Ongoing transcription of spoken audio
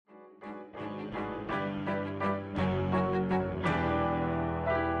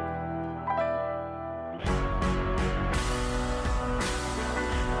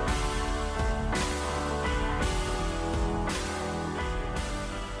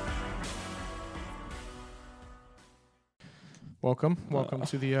Welcome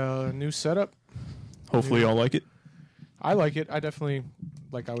to the new setup. Hopefully y'all like it. I like it. I definitely,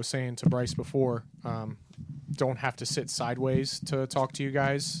 like I was saying to Bryce before, don't have to sit sideways to talk to you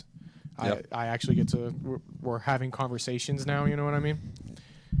guys. Yep. I actually get to, we're having conversations now, you know what I mean?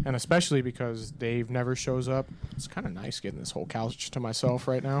 And especially because Dave never shows up. It's kind of nice getting this whole couch to myself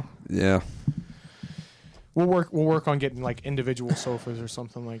right now. Yeah. We'll work on getting like individual sofas or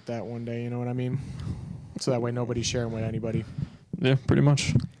something like that one day, you know what I mean? So that way nobody's sharing with anybody. Yeah, pretty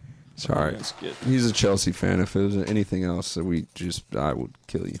much. Sorry. He's a Chelsea fan. If it was anything else, I would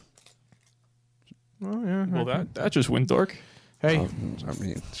kill you. Oh, yeah. Well, that just went dark. Hey. I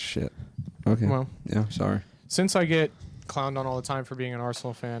mean, shit. Okay. Well, yeah, sorry. Since I get clowned on all the time for being an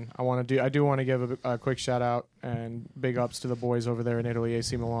Arsenal fan, I do want to give a quick shout out and big ups to the boys over there in Italy,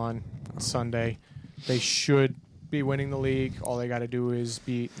 AC Milan, Sunday. They should be winning the league. All they got to do is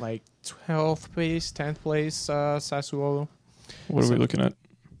beat like 12th place, 10th place Sassuolo. What are we looking at?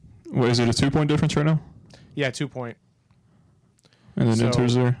 What is it, a 2-point difference right now? Yeah, 2 point. And then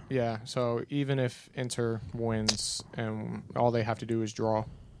Inter's there? Yeah, so even if Inter wins, and all they have to do is draw,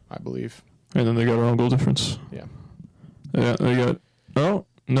 I believe. And then they got our own goal difference. Yeah. Yeah, they got... Oh,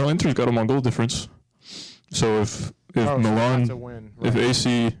 no, Inter's got them on goal difference. So if Milan... So they have to win, right? If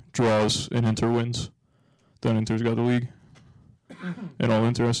AC draws and Inter wins, then Inter's got the league. And all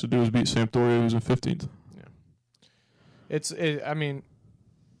Inter has to do is beat Sampdoria, who's in 15th. Yeah. I mean,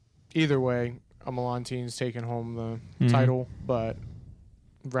 either way, a Milan team's taking home the title, but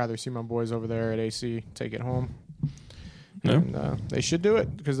I'd rather see my boys over there at AC take it home. Yeah. And they should do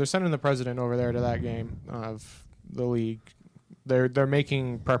it because they're sending the president over there to that game of the league. They're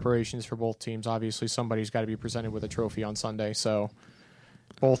making preparations for both teams. Obviously, somebody's got to be presented with a trophy on Sunday, so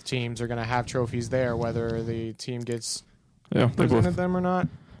both teams are going to have trophies there, whether the team gets presented them or not.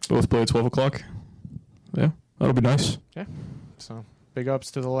 Both play at 12 o'clock. Yeah, that'll be nice. Yeah, so big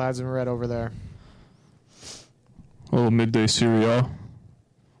ups to the lads in red over there. A little midday Serie A.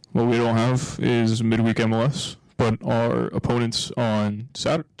 What we don't have is midweek MLS, but our opponents on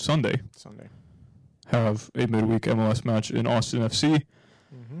Sunday have a midweek MLS match in Austin FC.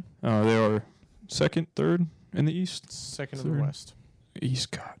 Mm-hmm. They are second, third in the East? Second in the West.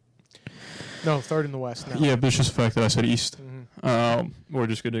 East, God. No, third in the West now. Yeah, but it's just the fact that I said East. Mm-hmm. We're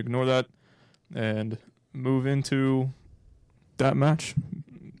just going to ignore that and move into that match.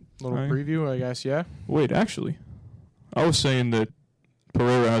 Little preview, I guess, yeah. Wait, actually, I was saying that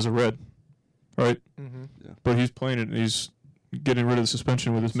Pereira has a red, right? Mm-hmm. Yeah. But he's playing it, and he's getting rid of the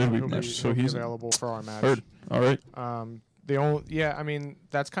suspension with his midweek match. So he's available for our match. Heard. All right. I mean,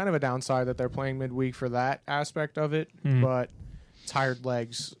 that's kind of a downside that they're playing midweek for that aspect of it, but tired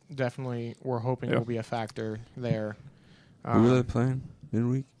legs definitely we're hoping will be a factor there. Who are they playing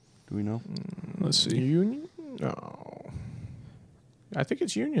midweek? Do we know? Let's see. Union? No. I think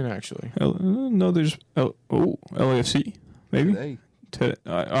it's Union, actually. No, there's LAFC, maybe. Today?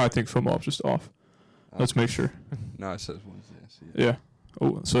 I think FOMO's just off. Let's make sure. No, it says Wednesday. I see it. Yeah.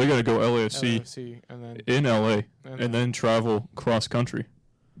 Oh, so they got to go LAFC and then in LA and then travel cross country.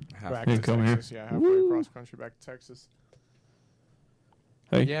 back Hey, to come Texas. here. Yeah, halfway across country back to Texas.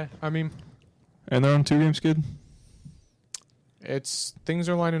 Hey. Yeah, I mean, And they're on 2-game skid. things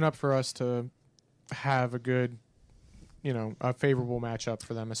are lining up for us to have a good, a favorable matchup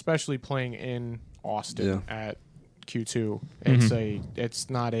for them, especially playing in Austin at Q2. It's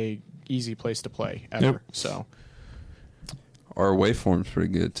not a easy place to play ever. Yep. So Our away form's pretty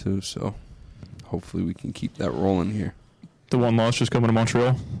good, too, so hopefully we can keep that rolling here. The one loss just coming to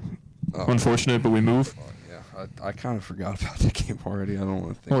Montreal. Unfortunate, but we move. Yeah, I kind of forgot about that game already. I don't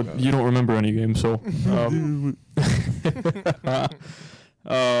want to think about it. You don't remember any game, so. Then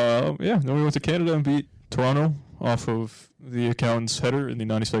we went to Canada and beat Toronto off of the accountant's header in the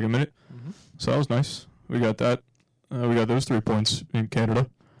 92nd minute. Mm-hmm. So that was nice. We got that. We got those 3 points in Canada.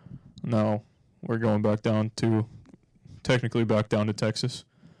 Now we're going back down to Texas,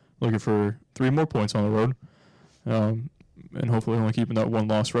 looking for 3 more points on the road, and hopefully only keeping that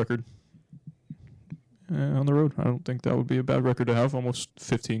 1-loss record on the road. I don't think that would be a bad record to have, almost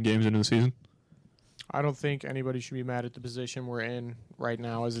 15 games into the season. I don't think anybody should be mad at the position we're in right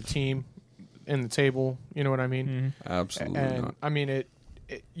now as a team in the table. You know what I mean? Mm-hmm. Absolutely and not. I mean,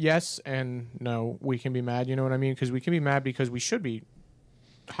 yes and no, we can be mad. You know what I mean? Because we can be mad because we should be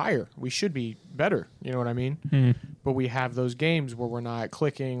higher. We should be better. You know what I mean? Mm-hmm. But we have those games where we're not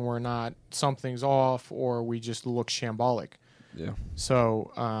clicking, something's off, or we just look shambolic. Yeah.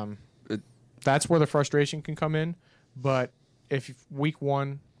 So that's where the frustration can come in. But if week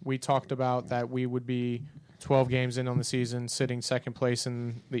 1, we talked about that we would be 12 games in on the season, sitting second place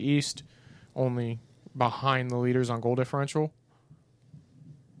in the East, only behind the leaders on goal differential.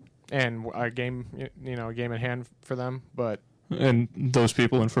 and a game in hand for them. But And those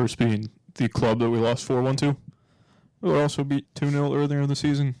people in first being the club that we lost 4-1 to, would also beat 2-0 earlier in the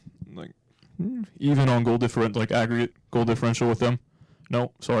season. Like, even on aggregate goal differential with them.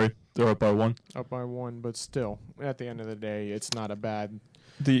 No, sorry, they're up by 1. Up by 1, but still, at the end of the day, it's not a bad.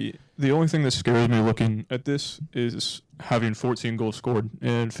 The only thing that scares me looking at this is having 14 goals scored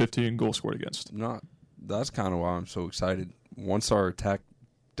and 15 goals scored against. That's kind of why I'm so excited. Once our attack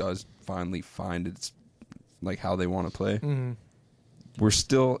does finally find its how they want to play, we're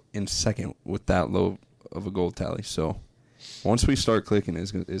still in second with that low of a goal tally. So once we start clicking,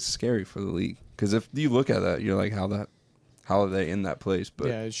 it's scary for the league. Because if you look at that, you're like, how are they in that place? But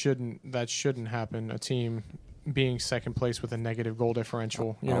yeah, that shouldn't happen. A team being second place with a negative goal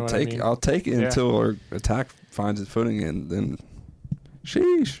differential. I'll take it until our attack finds its footing, and then,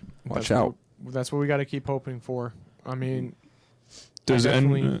 sheesh, watch out. That's what we got to keep hoping for. I mean,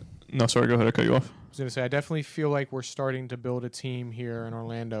 no, sorry, go ahead. I cut you off. I was going to say, I definitely feel like we're starting to build a team here in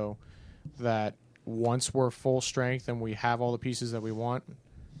Orlando that once we're full strength and we have all the pieces that we want,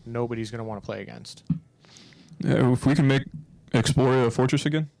 nobody's going to want to play against. Yeah, if we can make Exploria a fortress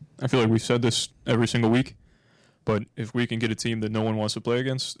again, I feel like we've said this every single week, but if we can get a team that no one wants to play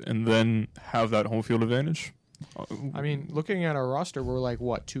against and then have that home field advantage. I mean, looking at our roster, we're like,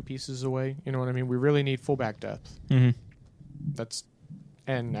 2 pieces away? You know what I mean? We really need fullback depth. Mm-hmm.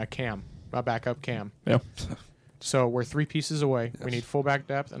 And a backup cam. Yeah. So we're 3 pieces away. Yes. We need fullback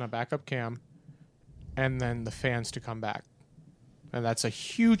depth and a backup cam, and then the fans to come back. And that's a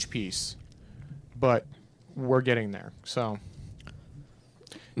huge piece, but we're getting there. So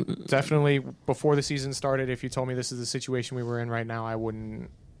definitely before the season started, if you told me this is the situation we were in right now, I wouldn't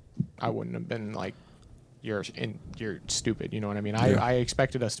have been like, you're stupid. You know what I mean? Yeah. I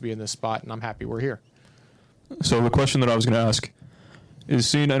expected us to be in this spot, and I'm happy we're here. So the question that I was going to ask is,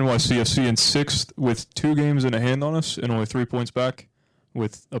 seeing NYCFC in 6th with 2 games in a hand on us and only 3 points back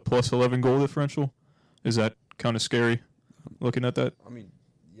with a plus 11 goal differential, is that kind of scary looking at that? I mean,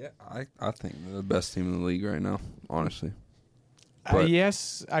 yeah, I think they're the best team in the league right now, honestly.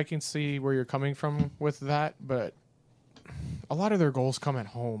 Yes, I can see where you're coming from with that, but a lot of their goals come at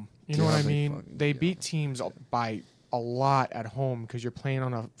home. You know what I mean? They beat teams by a lot at home because you're playing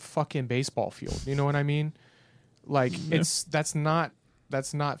on a fucking baseball field. You know what I mean? Like, that's not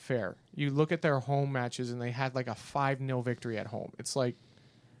fair. You look at their home matches, and they had like a 5-0 victory at home. It's like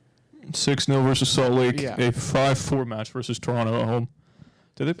 6-0 versus Salt Lake, Yeah. a 5-4 match versus Toronto at home.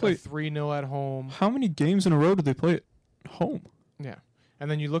 Did they play 3-0 at home. How many games in a row did they play at home? Yeah. And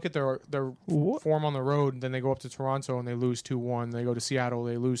then you look at their form on the road, then they go up to Toronto and they lose 2-1. They go to Seattle,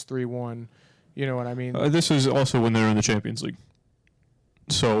 they lose 3-1. You know what I mean? This is also when they're in the Champions League.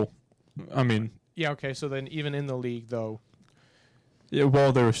 So, I mean... Yeah, okay, so then even in the league, though... Yeah,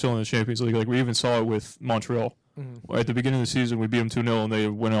 while they were still in the Champions League, like we even saw it with Montreal. Mm-hmm. At the beginning of the season, we beat them 2-0, and they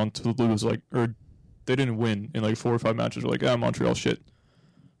went on to lose, or they didn't win in 4 or 5 matches. We're like, Montreal shit.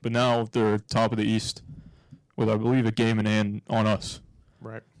 But now they're top of the East with, I believe, a game in hand on us.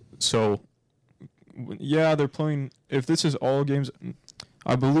 Right. So, yeah, they're playing... If this is all games...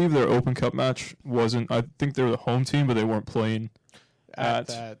 I believe their Open Cup match wasn't... I think they were the home team, but they weren't playing at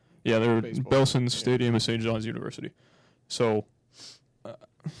that. Yeah, they were in Belson Stadium at St. John's University. So,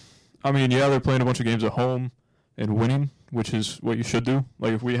 I mean, yeah, they're playing a bunch of games at home and winning, which is what you should do.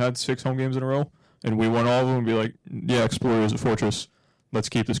 Like, if we had 6 home games in a row and we won all of them, and be like, yeah, Exploria is a fortress. Let's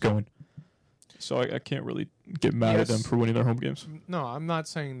keep this going. So I can't really get mad at them for winning their home games. No, I'm not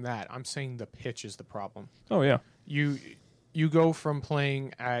saying that. I'm saying the pitch is the problem. Oh, yeah. You go from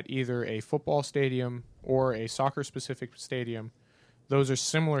playing at either a football stadium or a soccer-specific stadium. Those are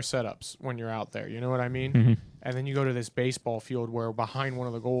similar setups when you're out there. You know what I mean? Mm-hmm. And then you go to this baseball field where behind one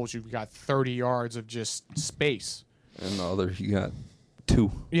of the goals you've got 30 yards of just space. And the other, you got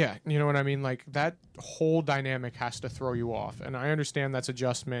 2. Yeah, you know what I mean? Like, that whole dynamic has to throw you off. And I understand that's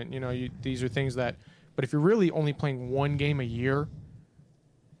adjustment. You know, these are things that... But if you're really only playing 1 game a year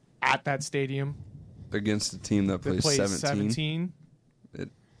at that stadium... Against a team that plays 17.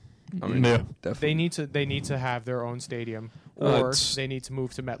 I mean, yeah. Definitely. They need to have their own stadium, or they need to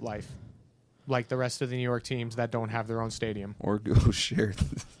move to MetLife, like the rest of the New York teams that don't have their own stadium. Or go share.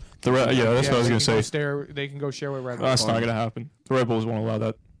 That's what I was going to say. They can go share with Red Bulls. That's not going to happen. The Red Bulls won't allow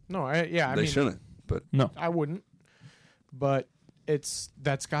that. No, They shouldn't, but... No. I wouldn't. But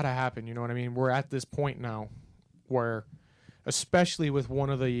that's got to happen, you know what I mean? We're at this point now where, especially with one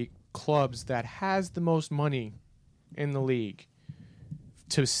of the clubs that has the most money in the league,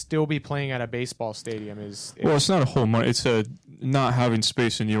 to still be playing at a baseball stadium is... Well, it's not a whole money. It's a not having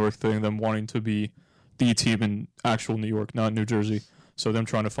space in New York thing, them wanting to be the team in actual New York, not New Jersey. So them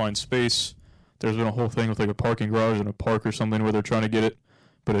trying to find space. There's been a whole thing with like a parking garage in a park or something where they're trying to get it,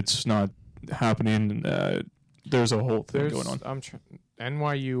 but it's not happening. There's a whole thing going on.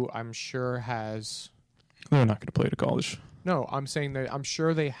 NYU, I'm sure, has... They're not going to play at a college. No, I'm saying that I'm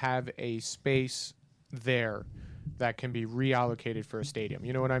sure they have a space there that can be reallocated for a stadium.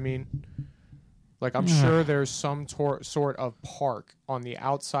 You know what I mean? Like, I'm sure there's some sort of park on the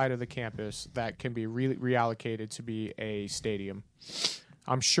outside of the campus that can be reallocated to be a stadium.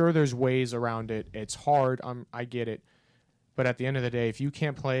 I'm sure there's ways around it. It's hard. I get it. But at the end of the day, if you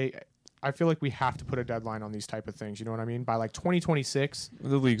can't play, I feel like we have to put a deadline on these type of things. You know what I mean? By like 2026.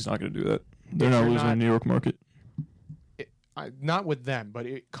 The league's not going to do that. They're not losing the New York market. Not with them, but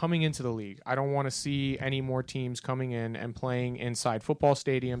coming into the league. I don't want to see any more teams coming in and playing inside football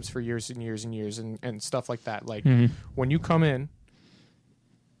stadiums for years and years and years and stuff like that. Like, when you come in,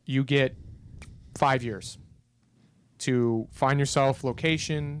 you get 5 years to find yourself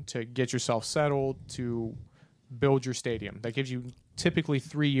location, to get yourself settled, to build your stadium. That gives you typically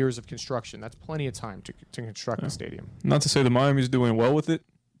 3 years of construction. That's plenty of time to construct a stadium. Not to say the Miami's doing well with it,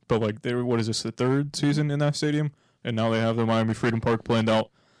 but like what is this, the third season in that stadium? And now they have the Miami Freedom Park planned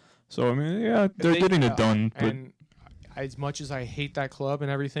out. So, I mean, yeah, they're getting it done. But and as much as I hate that club and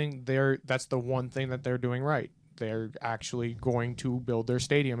everything, that's the one thing that they're doing right. They're actually going to build their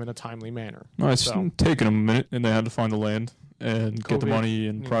stadium in a timely manner. No, it's taken them a minute, and they had to find the land and get the money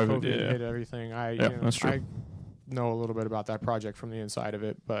and private. COVID hit everything. That's true. I know a little bit about that project from the inside of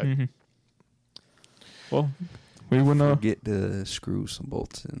it, but well, we wouldn't get to screw some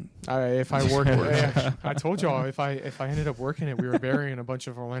bolts in. If I worked, I told y'all if I ended up working it, we were burying a bunch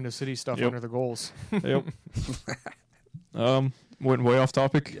of Orlando City stuff under the goals. Yep. Went way off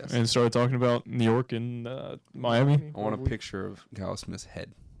topic and started talking about New York and Miami. I want a picture of Cal Smith's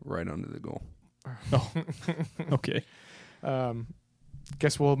head right under the goal. Oh, okay.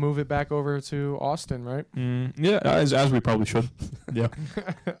 Guess we'll move it back over to Austin, right? Yeah, as we probably should. Yeah,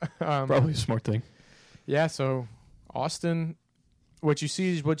 probably a smart thing. Yeah, so Austin, what you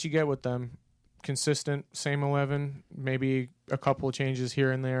see is what you get with them. Consistent, same 11, maybe a couple of changes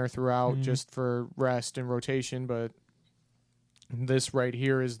here and there throughout just for rest and rotation, but this right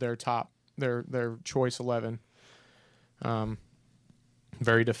here is their top, their choice 11.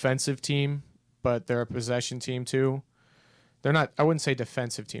 Very defensive team, but they're a possession team too. They're not, I wouldn't say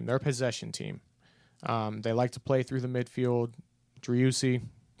defensive team, they're a possession team. They like to play through the midfield. Driussi,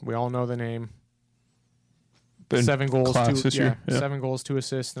 we all know the name. 7 goals, 7 goals, 2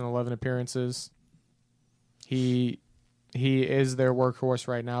 assists, and 11 appearances. He is their workhorse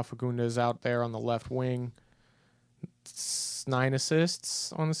right now. Fagundes out there on the left wing. 9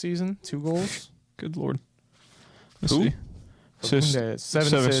 assists on the season, 2 goals. Good Lord. Let's see. Fagundes,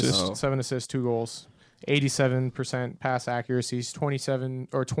 7 assists, 2 goals. 87% pass accuracies,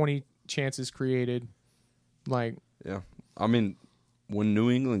 20 chances created. Like, yeah. I mean, when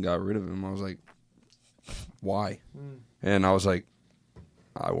New England got rid of him, I was like, why? And I was like,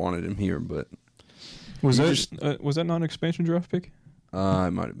 I wanted him here, but was that not an expansion draft pick?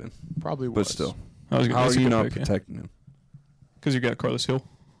 It might have been, probably was, but still, how are you not protecting him? Because you got Carlos Hill.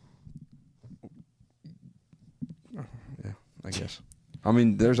 Yeah, I guess. I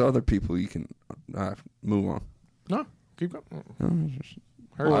mean, there's other people you can move on. No, keep going.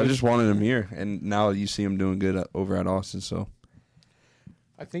 I just wanted him here, and now you see him doing good over at Austin. So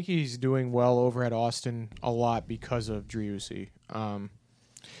I think he's doing well over at Austin a lot because of Driussi.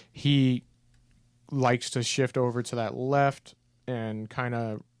 He likes to shift over to that left and kind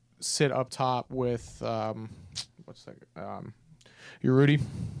of sit up top with what's that? Urruti,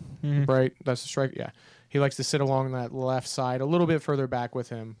 right? That's the strike. Yeah, he likes to sit along that left side, a little bit further back with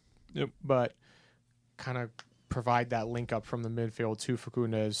him. Yep. But kind of provide that link up from the midfield to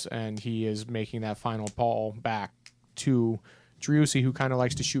Fagundes, and he is making that final ball back to Driussi, who kind of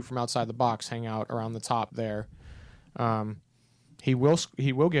likes to shoot from outside the box, hang out around the top there. He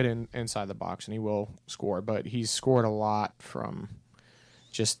will get inside the box and he will score, but he's scored a lot from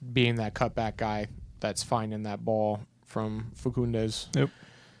just being that cutback guy that's finding that ball from Fagundes. Yep.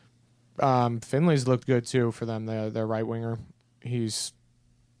 Finley's looked good too for them. Their right winger, he's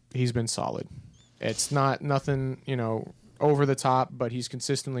been solid. It's nothing over the top, but he's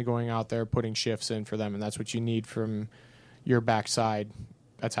consistently going out there putting shifts in for them, and that's what you need from your backside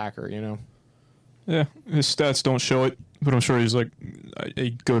attacker. Yeah, his stats don't show it, but I'm sure he's like a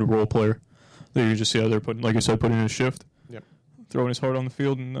good role player. That you just see out there putting, like you said, putting in a shift. Yep. Throwing his heart on the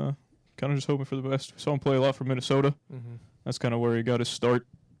field and kind of just hoping for the best. Saw him play a lot for Minnesota. Mm-hmm. That's kind of where he got his start.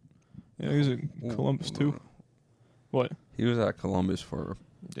 Yeah, he was at Columbus too. What? He was at Columbus for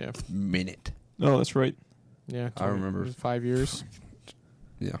a minute. Oh, that's right. Yeah, I remember 5 years.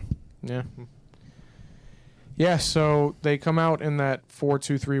 Yeah. Yeah. Yeah, so they come out in that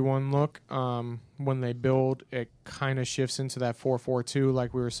 4-2-3-1 look. When they build, it kind of shifts into that 4-4-2,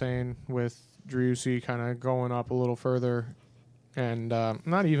 like we were saying, with Driussi kind of going up a little further. And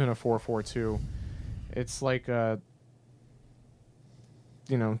not even a 4-4-2. It's like a,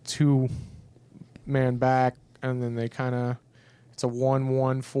 2-man back, and then they kind of, it's a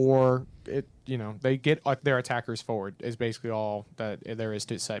 1-1-4. They get their attackers forward is basically all that there is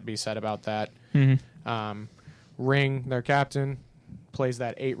to be said about that. Mm-hmm. Ring, their captain, plays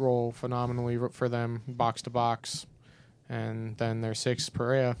that 8 role phenomenally for them, box to box. And then their 6,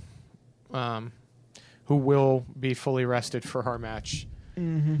 Perea, who will be fully rested for our match,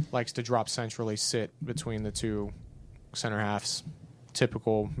 likes to drop centrally, sit between the 2 center halves.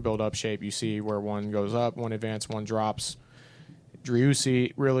 Typical build-up shape you see where one goes up, one advance, one drops.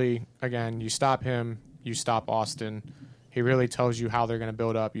 Driussi, really, again, you stop him, you stop Austin. He really tells you how they're going to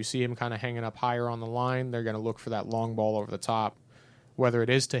build up. You see him kind of hanging up higher on the line. They're going to look for that long ball over the top, whether it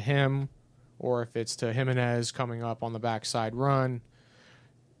is to him or if it's to Jimenez coming up on the backside run.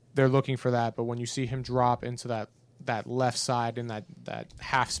 They're looking for that, but when you see him drop into that left side in that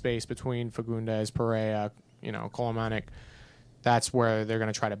half space between Fagundes, Perea, Kolomanik, that's where they're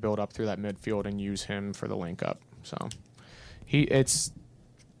going to try to build up through that midfield and use him for the link up. So it's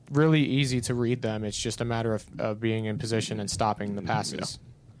really easy to read them. It's just a matter of being in position and stopping the passes.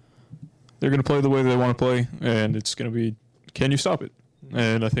 Yeah. They're going to play the way they want to play, and it's going to be, can you stop it?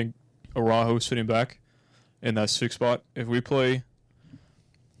 And I think Araujo sitting back in that 6 spot. If we play,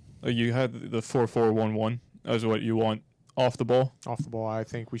 you had the 4-4-1-1 as what you want off the ball. Off the ball, I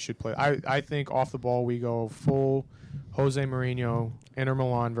think we should play. I think off the ball we go full Jose Mourinho, Inter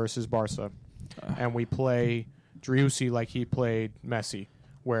Milan versus Barca, and we play Driussi like he played Messi,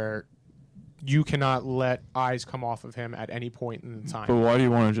 where you cannot let eyes come off of him at any point in the time. But why do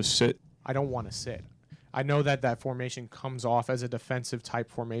you want to just sit? I don't want to sit. I know that formation comes off as a defensive type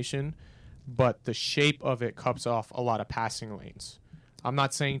formation, but the shape of it cuts off a lot of passing lanes. I'm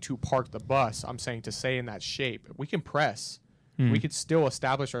not saying to park the bus. I'm saying to stay in that shape. We can press. We could still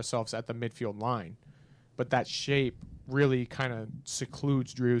establish ourselves at the midfield line, but that shape really kind of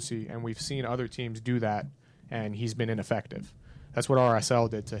secludes Driussi, and we've seen other teams do that, and he's been ineffective. That's what RSL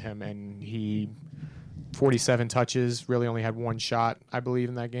did to him, and he 47 touches, really only had 1 shot, I believe,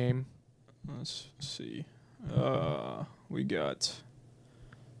 in that game. Let's see. We got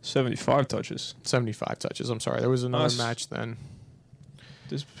 75 touches. 75 touches, I'm sorry. There was another match then.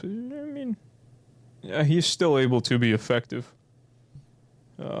 Yeah, he's still able to be effective.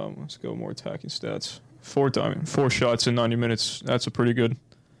 Let's go more attacking stats. 4 shots in 90 minutes. That's a pretty good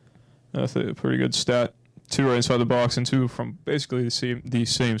stat. 2 right inside the box and 2 from basically the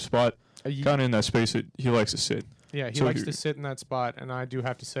same spot. Kind of in that space that he likes to sit. Yeah, he likes to sit in that spot, and I do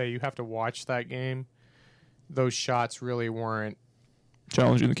have to say, you have to watch that game. Those shots really weren't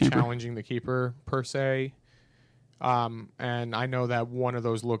challenging the keeper per se. And I know that one of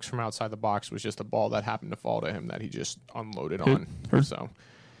those looks from outside the box was just a ball that happened to fall to him that he just unloaded on. So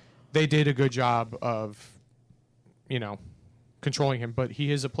they did a good job of, controlling him. But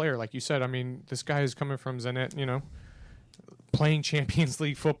he is a player, like you said. I mean, this guy is coming from Zenit, playing Champions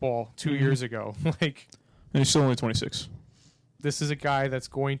League football 2 years ago. And he's still only 26. This is a guy that's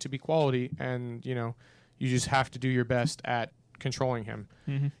going to be quality, and, you just have to do your best at controlling him.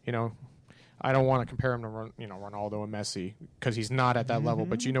 I don't want to compare him to Ronaldo and Messi because he's not at that level,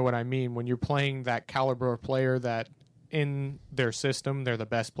 but you know what I mean. When you're playing that caliber of player that in their system, they're the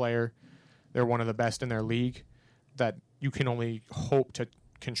best player, they're one of the best in their league, that you can only hope to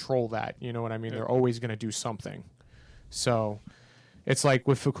control that. You know what I mean? Yeah. They're always going to do something. So it's like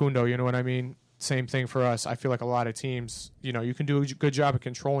with Facundo, you know what I mean? Same thing for us. I feel like a lot of teams, you can do a good job of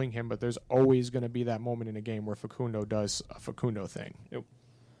controlling him, but there's always going to be that moment in a game where Facundo does a Facundo thing. Yep.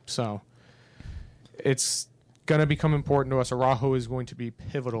 So it's going to become important to us. Araujo is going to be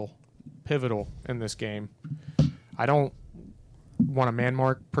pivotal in this game. I don't want a man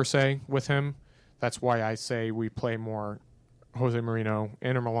mark per se with him. That's why I say we play more Jose Mourinho,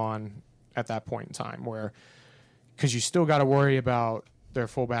 Inter Milan at that point in time, because you still got to worry about their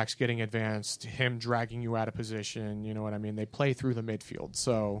fullbacks getting advanced, him dragging you out of position. You know what I mean? They play through the midfield.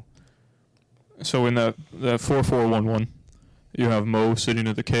 So in that 4-4-1-1, you have Mo sitting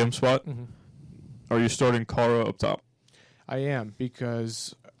at the KM spot. Mm-hmm. Are you starting Kara up top? I am,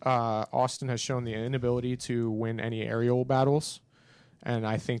 because Austin has shown the inability to win any aerial battles, and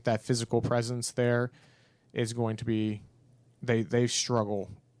I think that physical presence there is going to be they struggle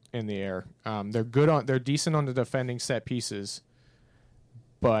in the air. They're decent on the defending set pieces,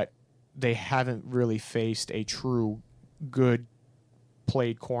 but they haven't really faced a true good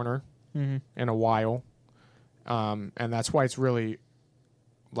played corner in a while. And that's why it's really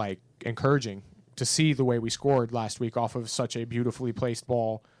like encouraging to see the way we scored last week off of such a beautifully placed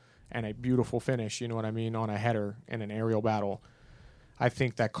ball and a beautiful finish, you know what I mean, on a header in an aerial battle. I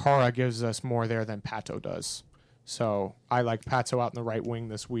think that Kara gives us more there than Pato does. So I like Pato out in the right wing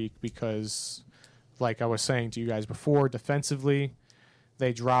this week because, like I was saying to you guys before, defensively,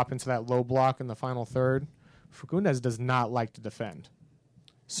 they drop into that low block in the final third. Fagundes does not like to defend.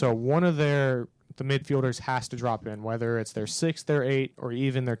 So one of the midfielders has to drop in, whether it's their 6, their 8, or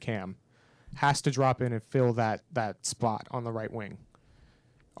even their cam, has to drop in and fill that spot on the right wing,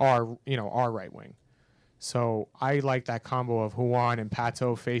 our right wing. So I like that combo of Juan and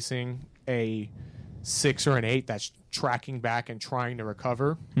Pato facing a 6 or an 8 that's tracking back and trying to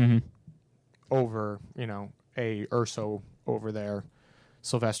recover over, a Urso over there.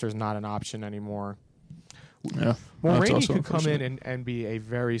 Sylvester's not an option anymore. Yeah. Mulroney could come in and be a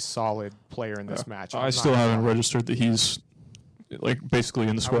very solid player in this match. I still haven't registered that he's basically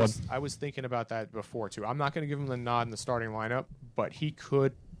in the squad. I was thinking about that before too. I'm not going to give him the nod in the starting lineup, but he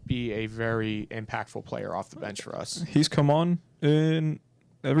could be a very impactful player off the bench for us. He's come on in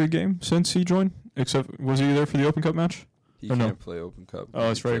every game since he joined, except was he there for the Open Cup match? He can't play Open Cup. Oh,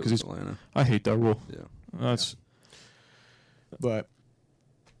 that's right, because he's Atlanta. I hate that rule. Yeah. But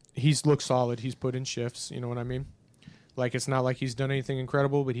he's looked solid. He's put in shifts. You know what I mean? Like, it's not like he's done anything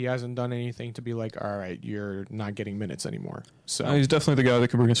incredible, but he hasn't done anything to be like, all right, you're not getting minutes anymore. So he's definitely the guy that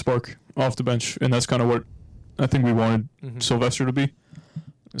can bring a spark off the bench, and that's kind of what I think we wanted Sylvester to be,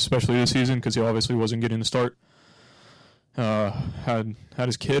 especially this season, because he obviously wasn't getting the start. Had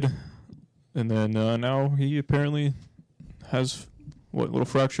his kid, and then now he apparently has little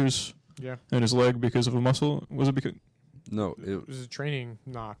fractures in his leg because of a muscle. Was it because? No, it was a training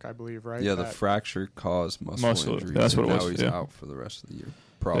knock, I believe, right? Yeah, the fracture caused muscle injury. That's what it was. Now he's out for the rest of the year,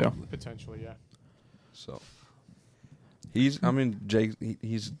 probably. Yeah. Potentially, yeah. So Jake,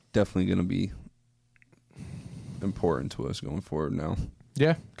 he's definitely going to be important to us going forward now.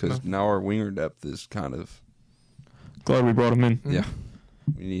 Yeah, because now our winger depth is kind of. Glad we brought him in. Yeah,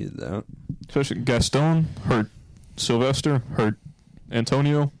 we needed that. Especially Gaston hurt, Sylvester hurt,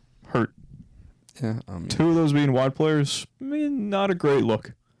 Antonio hurt. Yeah, two of those being wide players, not a great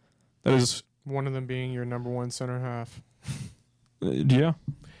look. That is one of them being your number one center half. Yeah,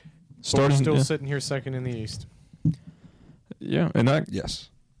 sitting here second in the East. Yeah, and that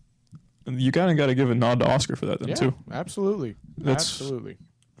you kind of got to give a nod to Oscar for that then too. Absolutely, absolutely.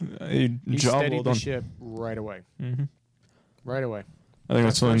 He steadied the ship right away. Mm-hmm. Right away. I think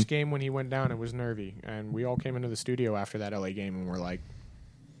that's the first game when he went down. It was nervy, and we all came into the studio after that LA game, and we're like,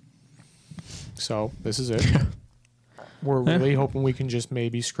 "So this is it." We're really hoping we can just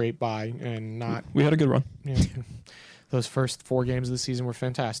maybe scrape by and not. We had a good run. Yeah. Those first 4 games of the season were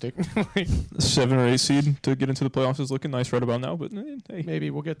fantastic. 7 or 8 seed to get into the playoffs is looking nice right about now, but hey, maybe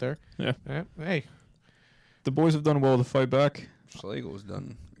we'll get there. Yeah. Hey, the boys have done well to fight back. Schlegel's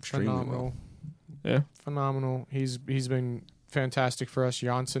done extremely well. Yeah, phenomenal. He's been fantastic for us.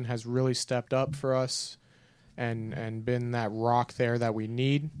 Janssen has really stepped up for us, and been that rock there that we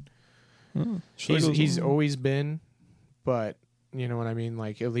need. He's always been, but you know what I mean.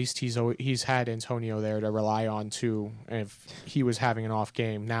 Like at least he's had Antonio there to rely on too. And if he was having an off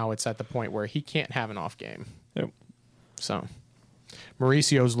game, now it's at the point where he can't have an off game. Yep. So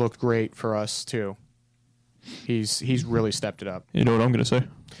Mauricio's looked great for us too. He's really stepped it up. You know what I'm gonna say?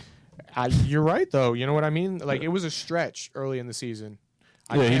 You're right though. You know what I mean. Like it was a stretch early in the season.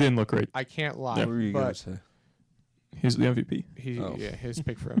 He didn't look great. I can't lie. What were you gonna say? He's the MVP. His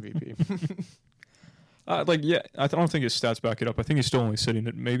pick for MVP. I don't think his stats back it up. I think he's still only sitting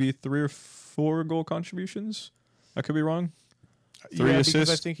at maybe 3 or 4 goal contributions. I could be wrong. 3 assists.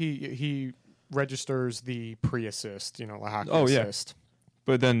 Because I think he registers the pre-assist. You know, the hockey assist.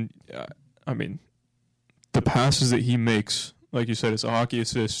 But then, the passes that he makes, like you said, it's a hockey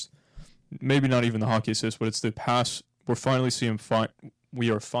assist. Maybe not even the hockey assist, but it's the pass. We are finally seeing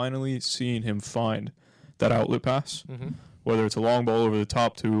him find that outlet pass. Mm-hmm. Whether it's a long ball over the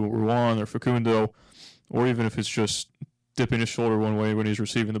top to Juan or Facundo, or even if it's just dipping his shoulder one way when he's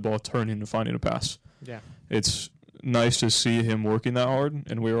receiving the ball, turning and finding a pass. Yeah. It's nice to see him working that hard,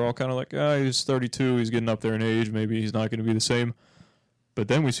 and we were all kind of like, he's 32, he's getting up there in age, maybe he's not going to be the same. But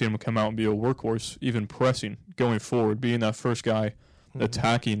then we see him come out and be a workhorse, even pressing, going forward, being that first guy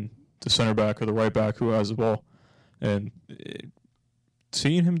attacking the center back or the right back who has the ball. And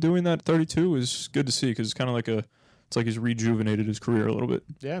seeing him doing that at 32 is good to see, because it's kind of like it's like he's rejuvenated his career a little bit.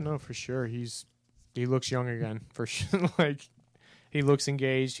 Yeah, no, for sure. He looks young again, for sure. Like he looks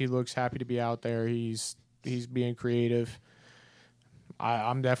engaged. He looks happy to be out there. He's being creative.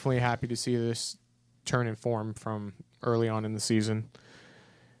 I'm definitely happy to see this turn in form from early on in the season.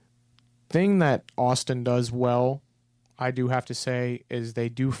 Thing that Austin does well, I do have to say, is they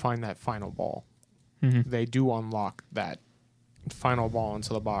do find that final ball. Mm-hmm. They do unlock that final ball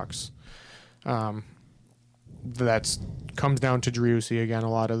into the box. That comes down to Driussi again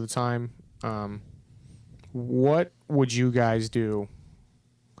a lot of the time. What would you guys do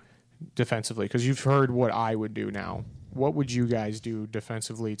defensively? Because you've heard what I would do now. What would you guys do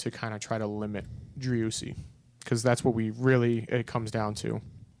defensively to kind of try to limit Driussi? Because that's what it comes down to.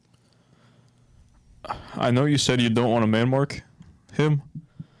 I know you said you don't want to man mark him,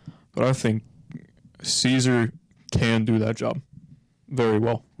 but I think Caesar can do that job very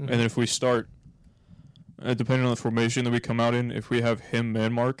well. Mm-hmm. And if we start, depending on the formation that we come out in, if we have him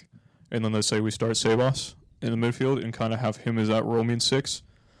man mark, and then let's say we start Sebas in the midfield and kind of have him as that roaming 6,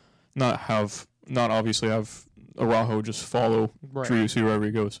 not obviously have Araujo just follow Driussi wherever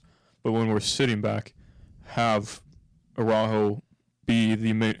he goes, but when we're sitting back, have Araujo be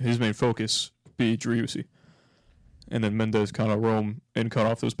his main focus be Driussi, and then Mendez kind of roam and cut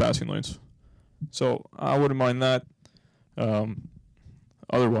off those passing lanes. So I wouldn't mind that.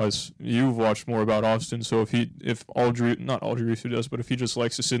 Otherwise, you've watched more about Austin, so if all Driussi does, but if he just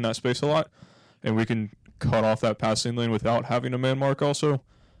likes to sit in that space a lot, and we can cut off that passing lane without having a man mark also,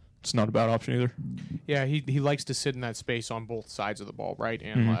 it's not a bad option either. Yeah, he likes to sit in that space on both sides of the ball, right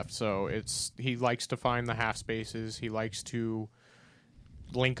and left. So he likes to find the half spaces. He likes to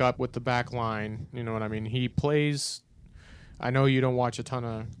link up with the back line. You know what I mean? He plays. I know you don't watch a ton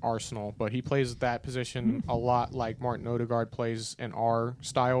of Arsenal, but he plays that position a lot like Martin Odegaard plays in our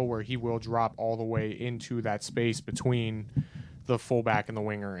style, where he will drop all the way into that space between the fullback and the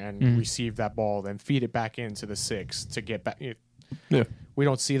winger and receive that ball, then feed it back into the 6 to get back. Yeah. We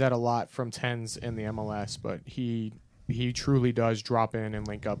don't see that a lot from 10s in the MLS, but he truly does drop in and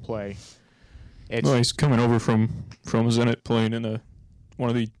link up play. He's coming over from Zenit, playing in one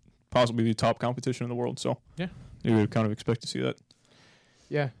of the possibly the top competition in the world, so yeah, you would kind of expect to see that.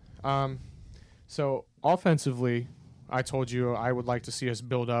 Yeah. So offensively, I told you I would like to see us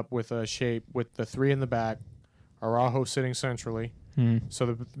build up with a shape with the 3 in the back, Araujo sitting centrally.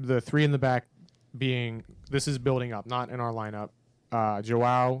 So the 3 in the back being, this is building up, not in our lineup.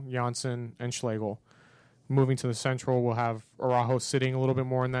 Joao, Janssen, and Schlegel. Moving to the central, we'll have Araujo sitting a little bit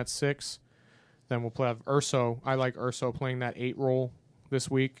more in that 6. Then we'll have Urso. I like Urso playing that 8 role this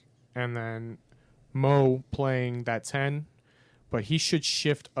week. And then Mo playing that 10. But he should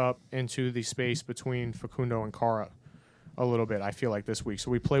shift up into the space between Facundo and Cara a little bit, I feel like, this week.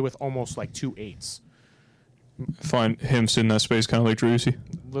 So we play with almost like 2 8s. Find him sitting in that space kind of like Driussi?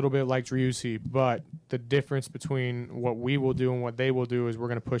 A little bit like Driussi, but the difference between what we will do and what they will do is we're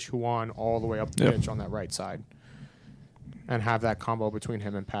going to push Juan all the way up the pitch on that right side and have that combo between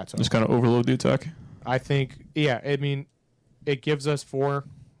him and Pato. Just kind of overload the attack? I think, I mean, it gives us four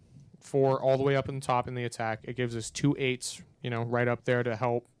all the way up in the top in the attack. It gives us 2 8s, right up there to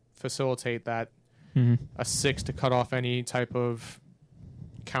help facilitate that. A 6 to cut off any type of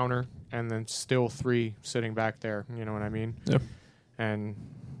counter, and then still 3 sitting back there. You know what I mean? Yep. And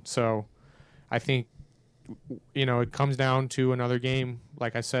so I think, it comes down to another game.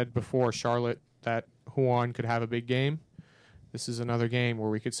 Like I said before, Charlotte, that Juan could have a big game. This is another game where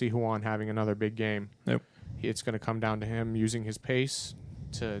we could see Juan having another big game. Yep. It's going to come down to him using his pace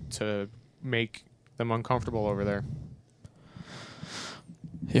to make them uncomfortable over there.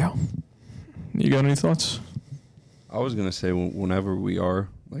 Yeah. You got any thoughts? I was going to say, whenever we are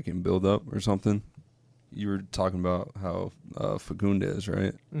like in build up or something, you were talking about how Fagundes,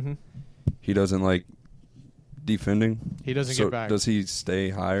 right? Mm-hmm. He doesn't like defending. He doesn't get back. Does he stay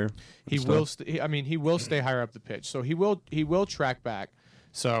higher? He will. He will stay higher up the pitch. So he will track back.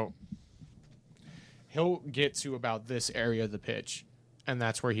 So he'll get to about this area of the pitch, and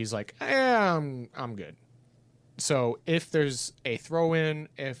that's where he's like, I'm good. So if there's a throw in,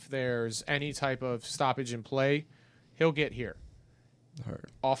 if there's any type of stoppage in play, he'll get here.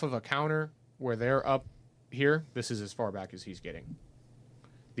 Off of a counter where they're up here, this is as far back as he's getting.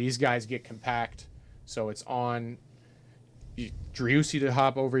 These guys get compact, so it's on Driussi to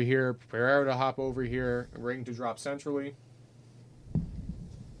hop over here, Pereira to hop over here, Ring to drop centrally.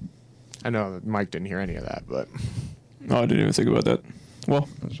 I know that Mike didn't hear any of that, but... No, I didn't even think about that. Well,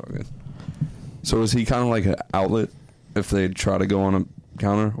 that's all good. So is he kind of like an outlet if they try to go on a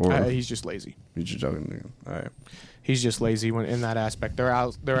counter? Or he's just lazy. He's just joking. All right. He's just lazy when in that aspect. Their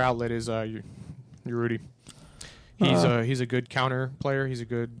outlet is Rudy. He's a good counter player. He's a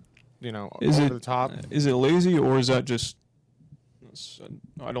good, over the top. Is it lazy, or is that just?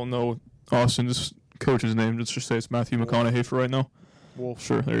 I don't know Austin's coach's name. Let's just say it's Matthew McConaughey for right now. Wolf.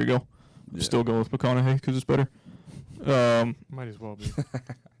 Sure, there you go. Yeah. Still go with McConaughey because it's better. Might as well be.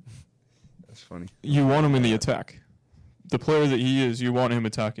 That's funny. You want him in the attack. The player that he is, you want him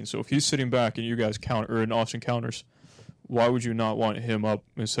attacking. So if he's sitting back and you guys counter, or in Austin counters, why would you not want him up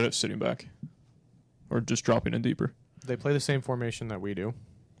instead of sitting back? Or just dropping in deeper? They play the same formation that we do.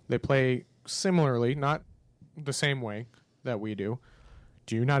 They play similarly, not the same way that we do.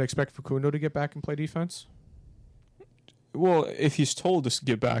 Do you not expect Facundo to get back and play defense? Well, if he's told to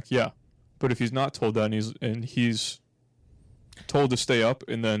get back, yeah. But if he's not told that and he's told to stay up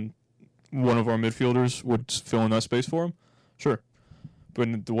and then one of our midfielders would fill in that space for him, sure.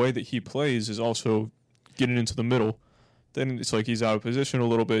 But the way that he plays is also getting into the middle. Then it's like he's out of position a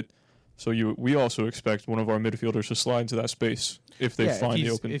little bit. So we also expect one of our midfielders to slide into that space if they find the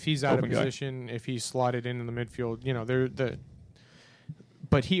open. If he's out of guy. position, if he's slotted in the midfield,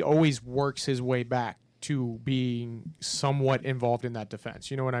 but he always works his way back to being somewhat involved in that defense.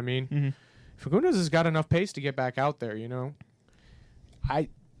 You know what I mean? Mm-hmm. Fagundes has got enough pace to get back out there. I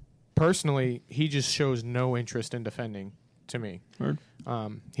personally, he just shows no interest in defending to me. Heard.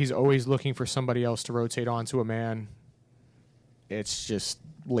 He's always looking for somebody else to rotate onto a man. It's just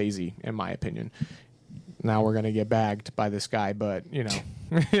lazy, in my opinion. Now we're gonna get bagged by this guy, but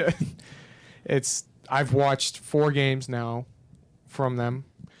I've watched 4 games now from them.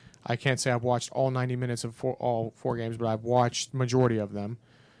 I can't say I've watched all 90 minutes of all 4 games, but I've watched majority of them,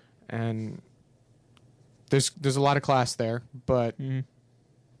 and there's a lot of class there, but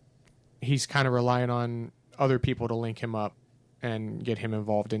he's kind of relying on other people to link him up and get him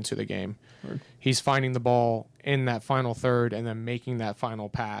involved into the game. Right. He's He's finding the ball in that final third and then making that final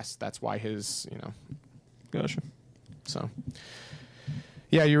pass. That's why Gotcha. So,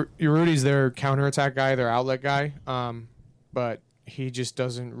 yeah, Rudy's their counterattack guy, their outlet guy, but he just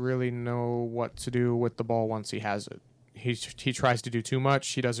doesn't really know what to do with the ball once he has it. He tries to do too much.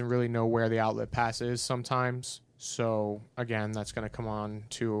 He doesn't really know where the outlet pass is sometimes. So, again, that's going to come on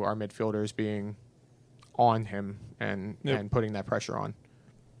to our midfielders being on him and putting that pressure on.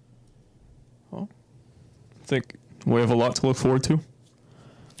 Well, I think we have a lot to look forward to.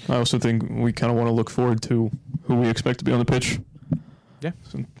 I also think we kind of want to look forward to who we expect to be on the pitch. Yeah.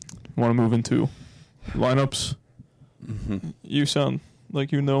 So want to move into lineups. Mm-hmm. You sound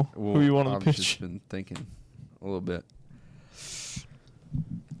like you know who you want on the pitch. I've just been thinking a little bit. Does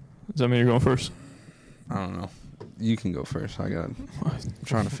that mean you're going first? I don't know. You can go first. I'm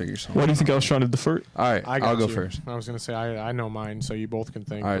trying to figure something. Why do you think I was trying to defer? All right, I'll go you. first. I was going to say I know mine, so you both can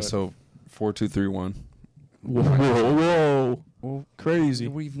think. All right, so 4-2-3-1. Whoa. Well, Crazy.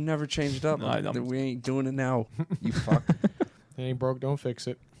 We've never changed up. Nah, We ain't doing it now. You fuck. It ain't broke, don't fix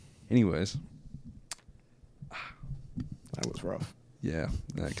it. Anyways, That was rough. yeah,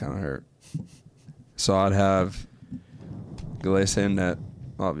 that kind of hurt. So I'd have Galese in net,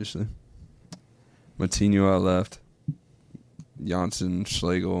 obviously. Matinho at left. Janssen,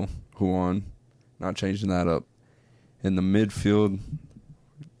 Schlegel, Juan. Not changing that up. In the midfield,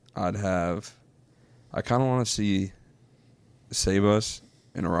 I kind of want to see Sebas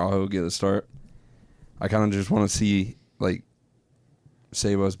and Araujo get a start. I kind of just want to see, like,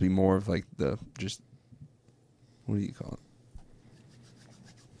 Sebas be more of, like, what do you call it?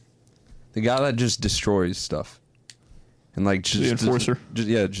 The guy that just destroys stuff. And, like, just... The enforcer.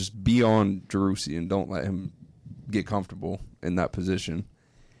 Just be on Jerussi and don't let him get comfortable in that position.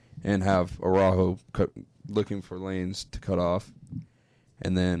 And have Araujo looking for lanes to cut off.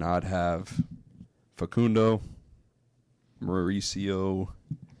 And then I'd have Facundo, Mauricio,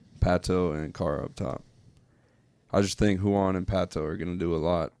 Pato, and Cara up top. I just think Juan and Pato are going to do a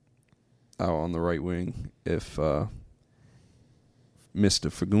lot out on the right wing if Mr.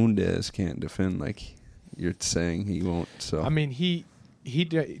 Fagundes can't defend like you're saying he won't. So I mean, he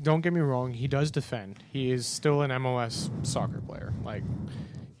don't get me wrong, he does defend. He is still an MLS soccer player. Like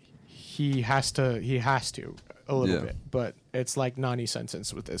he has to a little bit, but it's like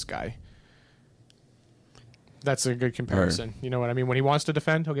non-sentence with this guy. That's a good comparison. You know what I mean? When he wants to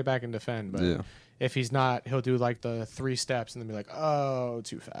defend, he'll get back and defend. But if he's not, he'll do like the 3 steps and then be like, oh,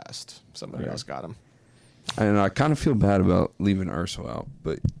 too fast. Somebody else got him. And I kind of feel bad about leaving Urso out,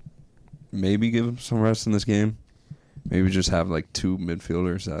 but maybe give him some rest in this game. Maybe just have like 2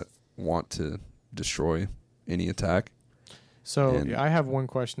 midfielders that want to destroy any attack. So I have one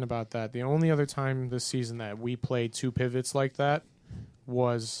question about that. The only other time this season that we played 2 pivots like that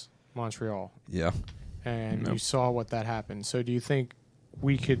was Montreal. Yeah. And you saw what that happened. So do you think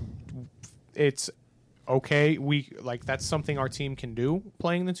we could... It's okay, that's something our team can do,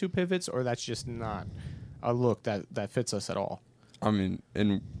 playing the 2 pivots, or that's just not a look that fits us at all? I mean,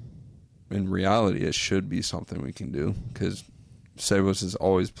 in reality, it should be something we can do because Sebas has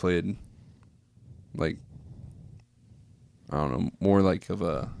always played like, I don't know, more like of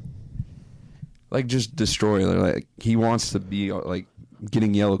a, like just destroyer. Like he wants to be like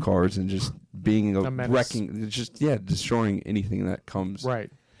getting yellow cards and just being a wrecking, destroying anything that comes.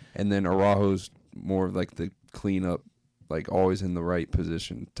 Right. And then Araujo's more of like the cleanup, like always in the right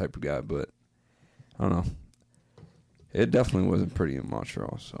position type of guy. But I don't know. It definitely wasn't pretty in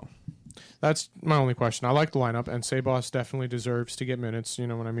Montreal. So that's my only question. I like the lineup, and Sebas definitely deserves to get minutes. You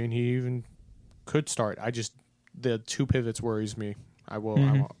know what I mean? He even could start. The two pivots worries me. I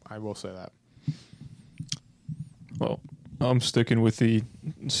will say that. Well, I'm sticking with the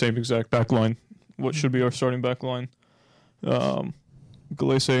same exact back line. What should be our starting back line?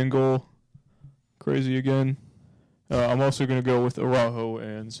 Galese in goal. Crazy again. I'm also going to go with Araujo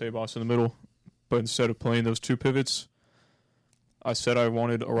and Sebas in the middle. But instead of playing those two pivots, I said I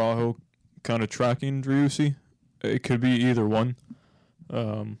wanted Araujo kind of tracking Driussi. It could be either one.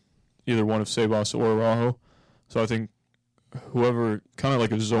 Either one of Sebas or Araujo. So I think whoever, kind of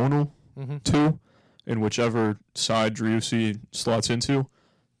like a zonal two, in whichever side Driussi slots into,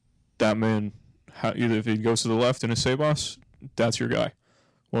 that man, either if he goes to the left and it's Sebas, that's your guy.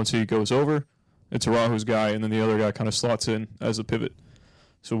 Once he goes over, it's Araujo's guy, and then the other guy kind of slots in as a pivot.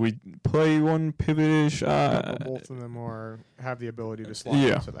 So we play one pivot-ish. Both of them have the ability to slot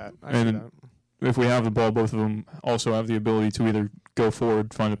into that. I see that. If we have the ball, both of them also have the ability to either go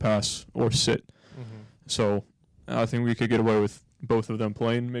forward, find a pass, or sit. So I think we could get away with both of them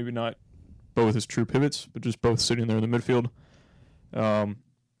playing. Maybe not both as true pivots, but just both sitting there in the midfield.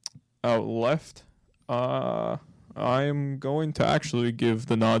 Out left, I'm going to actually give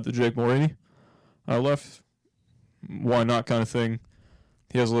the nod to Jake Mulroney. Out left, why not kind of thing.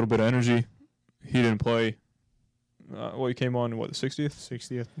 He has a little bit of energy. He didn't play. He came on, the 60th?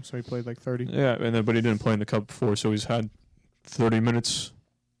 60th, so he played like 30. Yeah, but he didn't play in the Cup before, so he's had 30 minutes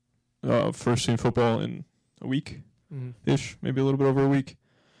first team football in a week-ish, maybe a little bit over a week.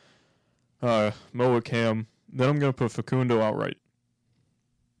 Mo at Cam. Then I'm going to put Facundo outright.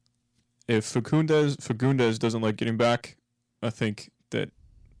 If Fagundes doesn't like getting back, I think that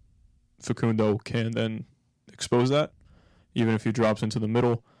Facundo can then expose that. Even if he drops into the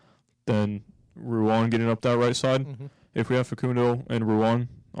middle, then Ruan getting up that right side. If we have Facundo and Ruan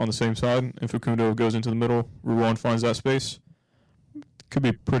on the same side, and Facundo goes into the middle, Ruan finds that space, could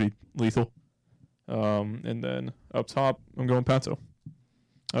be pretty lethal. And then up top, I'm going Pato.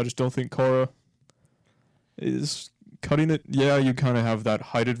 I just don't think Kara is cutting it. Yeah, you kind of have that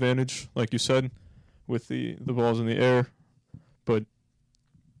height advantage, like you said, with the balls in the air, but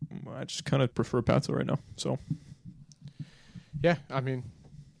I just kind of prefer Pato right now. So. Yeah, I mean,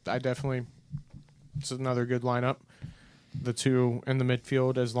 it's another good lineup. The two in the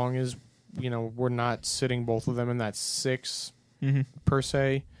midfield, as long as, we're not sitting both of them in that 6 per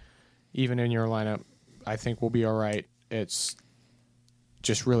se, even in your lineup, I think we'll be all right. It's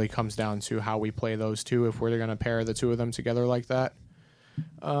just really comes down to how we play those two, if we're going to pair the two of them together like that.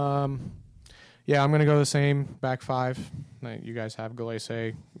 I'm going to go the same back five. You guys have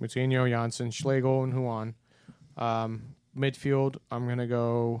Galese, Moutinho, Janssen, Schlegel, and Huan. Midfield, I'm going to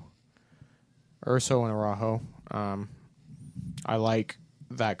go Urso and Araujo. I like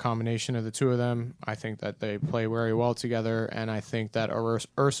that combination of the two of them. I think that they play very well together, and I think that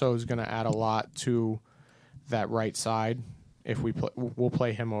Urso is going to add a lot to that right side. If we'll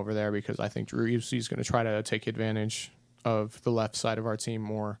play him over there, because I think Driussi is going to try to take advantage of the left side of our team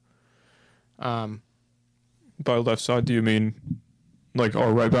more. By left side, do you mean like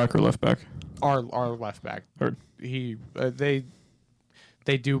our right back or left back? Our left back. Heard.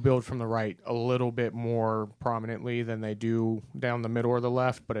 They do build from the right a little bit more prominently than they do down the middle or the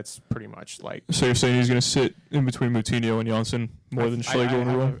left, but it's pretty much like. So you're saying he's going to sit in between Moutinho and Janssen more than Schlegel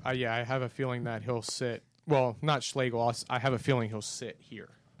and Ruan? I have a feeling that he'll sit. Well, not Schlegel. I have a feeling he'll sit here.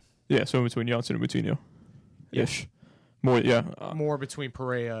 Yeah, so in between Janssen and Moutinho. Ish. More between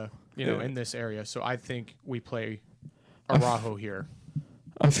Pereira, in this area. So I think we play Araujo here.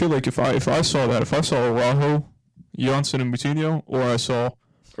 I feel like if I saw Araujo, Janssen and Moutinho, or I saw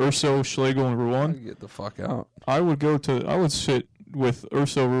Urso, Schlegel, and Ruan, get the fuck out. I would sit with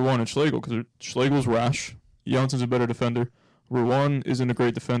Urso, Ruan, and Schlegel, because Schlegel's rash, Janssen's a better defender, Ruan isn't a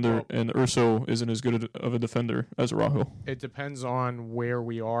great defender, and Urso isn't as good of a defender as Araujo. It depends on where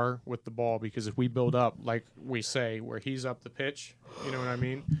we are with the ball, because if we build up, like we say, where he's up the pitch, you know what I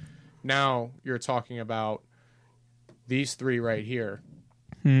mean? Now you're talking about these three right here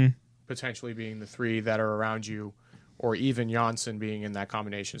potentially being the three that are around you, or even Janssen being in that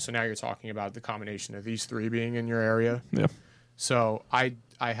combination. So now you're talking about the combination of these three being in your area. Yeah. So I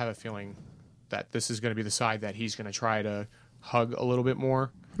have a feeling that this is going to be the side that he's going to try to hug a little bit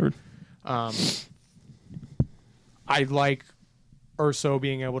more. Sure. I like Urso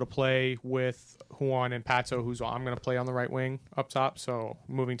being able to play with Juan and Pato, who's I'm going to play on the right wing up top. So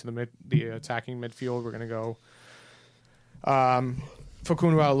moving to the attacking midfield, we're going to go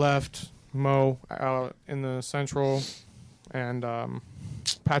Facundo out left, Mo out in the central, and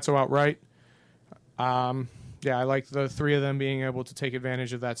Pato out right. I like the three of them being able to take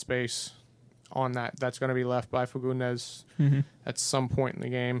advantage of that space on that's going to be left by Fagundes at some point in the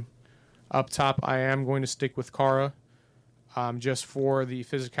game. Up top, I am going to stick with Kara. Just for the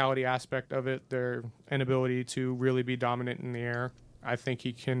physicality aspect of it, their inability to really be dominant in the air. I think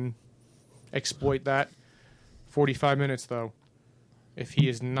he can exploit that. 45 minutes, though. If he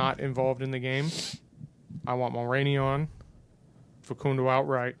is not involved in the game, I want Mulroney on, Facundo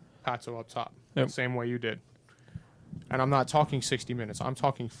outright, Pato up top. Yep. Same way you did. And I'm not talking 60 minutes. I'm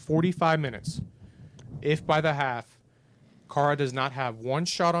talking 45 minutes. If by the half, Kara does not have one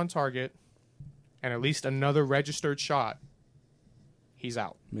shot on target and at least another registered shot, he's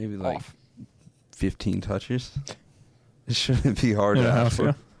out. Maybe like Off. 15 touches. It shouldn't be hard to ask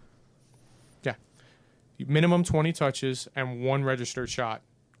for. Yeah. Minimum 20 touches and one registered shot,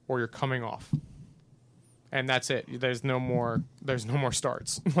 or you're coming off. And that's it. There's no more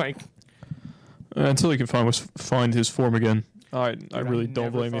starts. Until he can find his form again. I really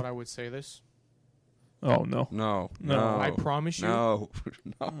don't blame you. I thought I would say this. Oh no. No. I promise you. No.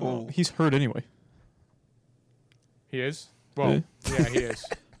 Oh, he's hurt anyway. He is? Well, yeah, he is.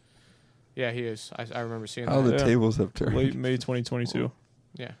 Yeah, he is. I remember seeing How that. the tables have turned. Late May 2022.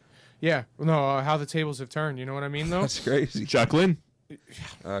 Yeah. Yeah. No, how the tables have turned. You know what I mean, though? That's crazy. Jacqueline.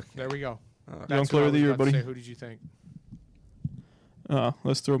 There we go. Young player of the year, buddy. Who did you think?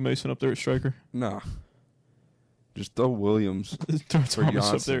 Let's throw Mason up there at striker. No. Just throw Williams Throw for Thomas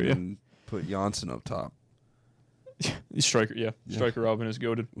up Janssen there, yeah. and put Janssen up top. Striker, yeah. Striker Robin is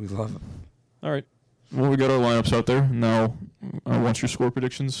goated. We love him. All right. Well, we got our lineups out there. Now, I want your score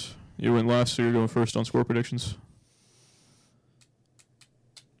predictions. You went last, so you're going first on score predictions.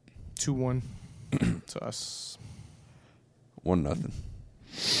 2-1 to us. 1-0.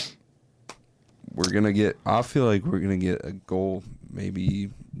 I feel like we're going to get a goal maybe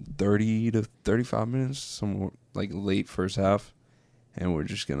 30 to 35 minutes, somewhere like late first half. And we're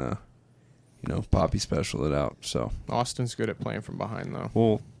just going to, Poppy special it out. So Austin's good at playing from behind, though.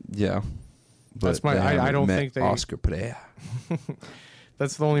 Well, yeah. But that's my. I don't think they. Oscar Pereira.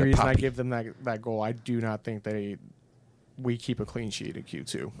 That's the only reason Poppy. I give them that goal. I do not think we keep a clean sheet at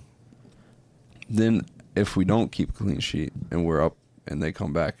Q2. Then, if we don't keep a clean sheet and we're up and they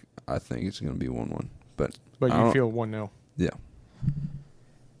come back, I think it's going to be 1-1. But you feel 1-0. Yeah.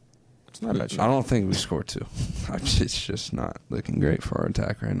 It's not a bad shot. I don't think we score 2. It's just not looking great for our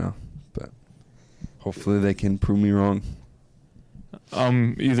attack right now. But hopefully they can prove me wrong.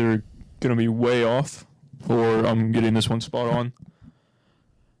 I'm either going to be way off or I'm getting this one spot on.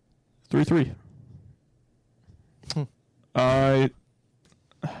 3-3.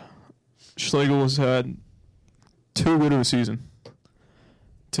 Schlegel has had too good of a season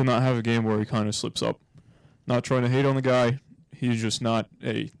to not have a game where he kind of slips up. Not trying to hate on the guy. He's just not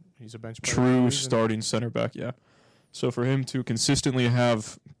he's a bench true starting center back, yeah. So for him to consistently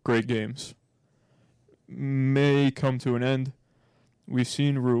have great games may come to an end. We've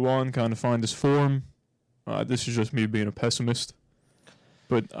seen Ruan kind of find his form. This is just me being a pessimist.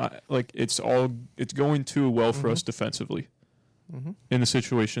 But it's going too well for us defensively in the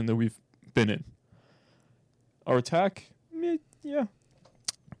situation that we've been in. Our attack, yeah.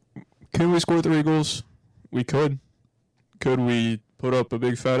 Can we score 3 goals? We could. Could we put up a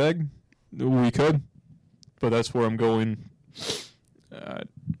big fat egg? We could. But that's where I'm going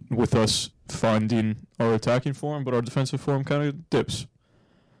with us finding our attacking form, but our defensive form kind of dips.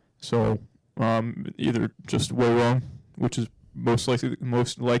 So either just way wrong, which is most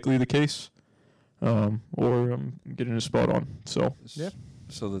likely the case, or I'm getting a spot on. So yeah.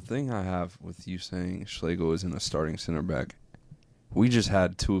 So the thing I have with you saying Schlegel isn't a starting center back, we just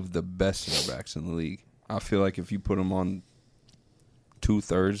had 2 of the best center backs in the league. I feel like if you put him on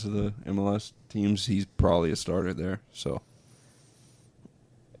 2/3 of the MLS teams, he's probably a starter there. So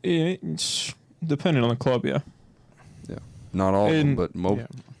it's depending on the club, yeah. Yeah, not all of them, but most. Yeah.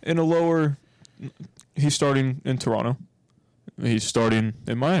 In a lower, he's starting in Toronto. He's starting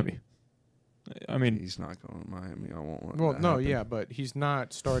in Miami. I mean, he's not going to Miami. I won't want. Well, that no, happen. yeah, but he's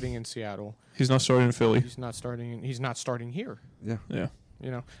not starting in Seattle. he's not starting in Philly. He's not starting here. Yeah.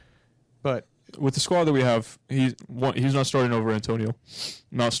 Yeah. But With the squad that we have, he's not starting over Antonio,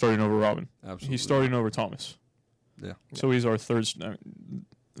 not starting over Robin. Absolutely. He's starting over Thomas. Yeah. So he's our third.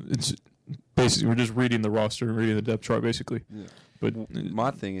 It's basically we're just reading the roster and reading the depth chart, basically. Yeah. But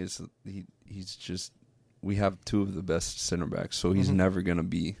my thing is he's just we have two of the best center backs, so he's never gonna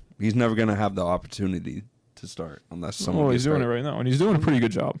have the opportunity to start unless someone. Well, he's doing it right now, and he's doing a pretty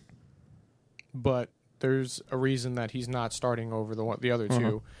good job. But there's a reason that he's not starting over the other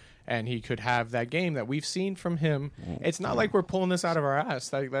two, and he could have that game that we've seen from him. It's not like we're pulling this out of our ass.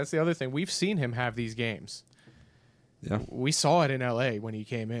 That's the other thing. We've seen him have these games. Yeah, we saw it in LA when he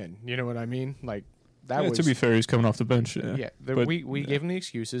came in. You know what I mean? Like that. To be fair, he's coming off the bench. We gave him the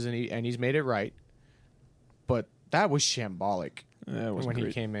excuses, and he's made it right. But that was shambolic when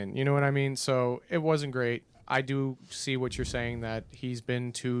he came in. You know what I mean? So it wasn't great. I do see what you're saying, that he's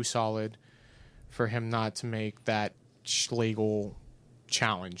been too solid for him not to make that Schlegel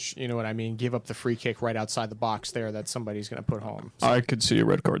challenge. You know what I mean? Give up the free kick right outside the box there that somebody's going to put home. So I could see a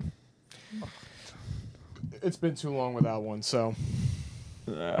red card. it's been too long without one, so.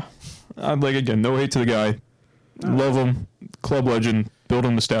 I'm like, again, no hate to the guy. Love him. Club legend. Build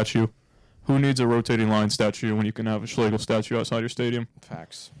him the statue. Who needs a rotating line statue when you can have a Schlegel statue outside your stadium?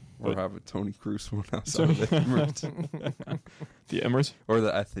 Facts. Or have a Tony Cruz one outside of the Emirates. The Emirates? Or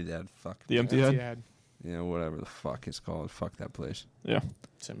the Etihad. Fuck. The Etihad? Yeah, whatever the fuck it's called. Fuck that place. Yeah.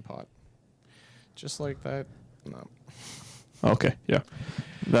 Tin Pot. Just like that. No. Okay, yeah.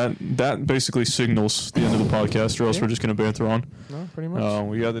 That basically signals the end of the podcast, or else we're just going to banter on. No, pretty much.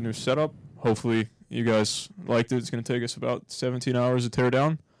 We got the new setup. Hopefully you guys liked it. It's going to take us about 17 hours to tear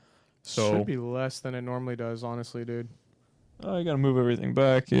down. So should be less than it normally does, honestly, dude. I got to move everything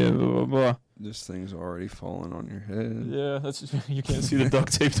back. Yeah, blah, blah, blah. This thing's already falling on your head. Yeah, that's you can't see the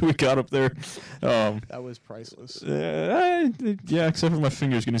duct tape that we got up there. That was priceless. Yeah, except for my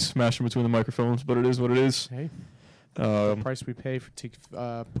fingers getting smashed in between the microphones, but it is what it is. Hey, the price we pay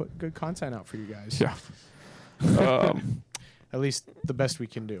to put good content out for you guys. Yeah. At least the best we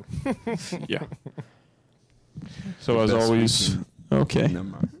can do. Yeah. So as always, okay. Never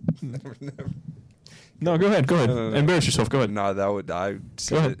mind. Never. No, go ahead. No. Embarrass yourself. Go ahead. No, I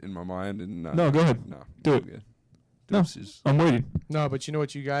said it in my mind. And no, go ahead. No, do it. Good. No, I'm waiting. No, but you know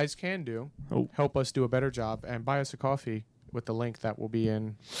what you guys can do? Oh. Help us do a better job and buy us a coffee with the link that will be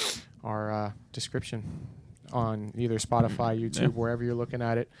in our description on either Spotify, YouTube, wherever you're looking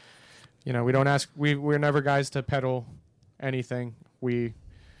at it. You know, we don't ask. We're never guys to peddle anything. We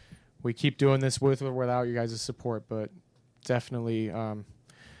keep doing this with or without you guys' support, but definitely,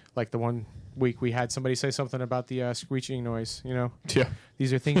 like the one week we had somebody say something about the screeching noise. You know,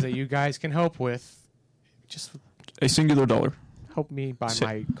 these are things that you guys can help with. Just a singular dollar. Help me buy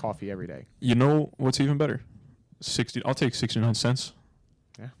my coffee every day. You know what's even better? 60. I'll take 69 cents.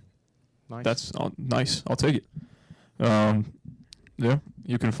 Yeah, nice. That's nice. I'll take it. Yeah,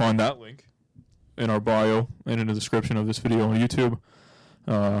 you can find that link in our bio and in the description of this video on YouTube.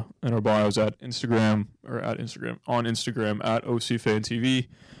 And our bios on Instagram at OCFanTV,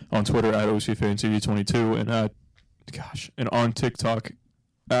 on Twitter at OCFanTV22, and on TikTok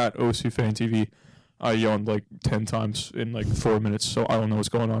at OCFanTV. I yawned like 10 times in like 4 minutes, so I don't know what's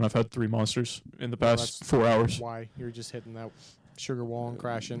going on. I've had 3 monsters in the past 4 hours. Why? You're just hitting that sugar wall and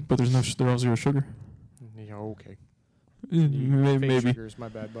crashing. But there's no zero sugar. Yeah, okay. Maybe. Sugars, my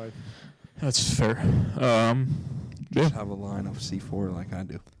bad, bud. That's fair. Just have a line of C4 like I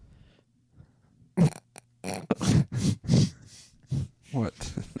do. What?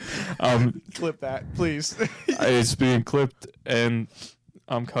 Clip that, please. It's being clipped, and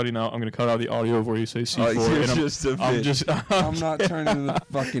I'm cutting out. I'm going to cut out the audio of where you say C4. I'm not turning into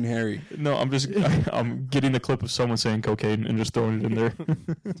fucking Harry. No, I'm getting the clip of someone saying cocaine and just throwing it in there.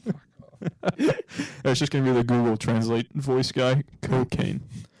 It's just going to be the Google Translate voice guy. Cocaine.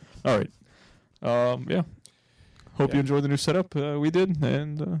 All right. Yeah. Hope you enjoyed the new setup. We did,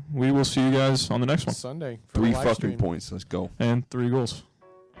 and we will see you guys on the next one. Sunday. 3 fucking points. Let's go. And 3 goals.